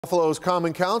Buffalo's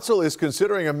Common Council is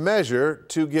considering a measure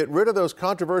to get rid of those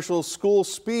controversial school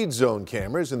speed zone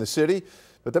cameras in the city,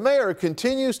 but the mayor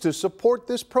continues to support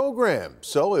this program.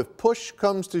 So if push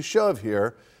comes to shove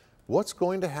here, what's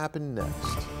going to happen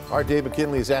next? Our Dave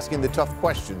McKinley is asking the tough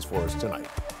questions for us tonight.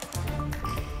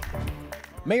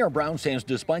 Mayor Brown says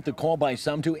despite the call by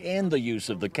some to end the use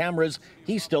of the cameras,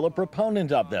 he's still a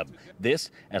proponent of them.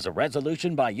 This as a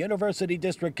resolution by University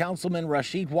District Councilman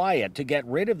Rashid Wyatt to get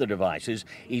rid of the devices.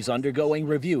 He's undergoing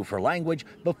review for language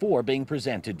before being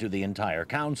presented to the entire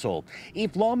council.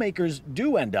 If lawmakers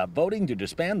do end up voting to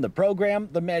disband the program,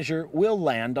 the measure will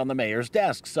land on the mayor's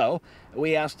desk. So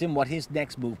we asked him what his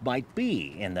next move might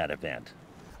be in that event.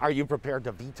 Are you prepared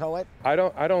to veto it? I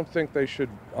don't think they should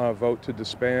vote to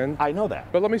disband. I know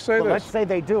that. But let me say this. Let's say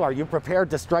they do. Are you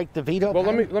prepared to strike the veto? Well,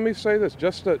 let me say this.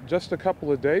 Just a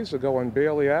couple of days ago on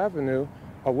Bailey Avenue,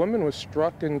 a woman was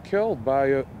struck and killed by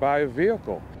a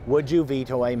vehicle. Would you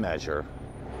veto a measure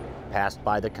passed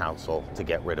by the council to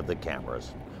get rid of the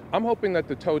cameras? I'm hoping that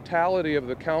the totality of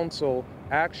the council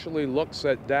actually looks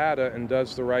at data and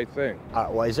does the right thing.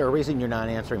 Well, is there a reason you're not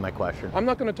answering my question? I'm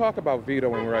not going to talk about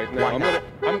vetoing right now. Why not?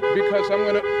 Because I'm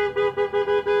going to...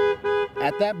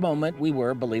 At that moment, we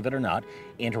were, believe it or not,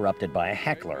 interrupted by a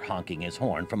heckler honking his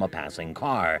horn from a passing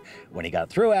car. When he got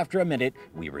through after a minute,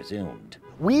 we resumed.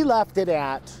 We left it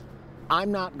at,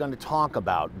 I'm not going to talk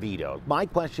about veto. My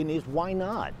question is, why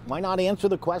not? Why not answer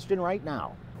the question right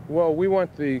now? Well, we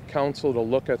want the council to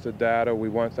look at the data. We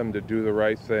want them to do the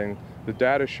right thing. The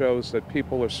data shows that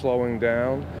people are slowing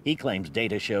down. He claims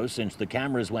data shows since the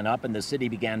cameras went up and the city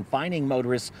began fining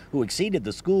motorists who exceeded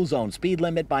the school zone speed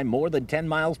limit by more than 10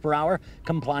 miles per hour,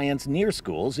 compliance near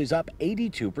schools is up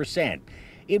 82%.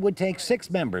 It would take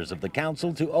 6 members of the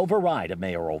council to override a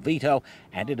mayoral veto,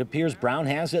 and it appears Brown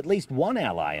has at least one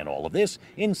ally in all of this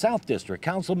in South District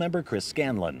Council member Chris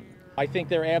Scanlon. I think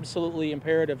they're absolutely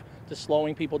imperative to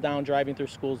slowing people down driving through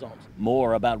school zones.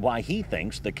 More about why he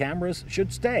thinks the cameras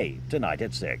should stay tonight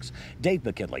at 6. Dave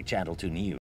McKinley, Channel 2 News.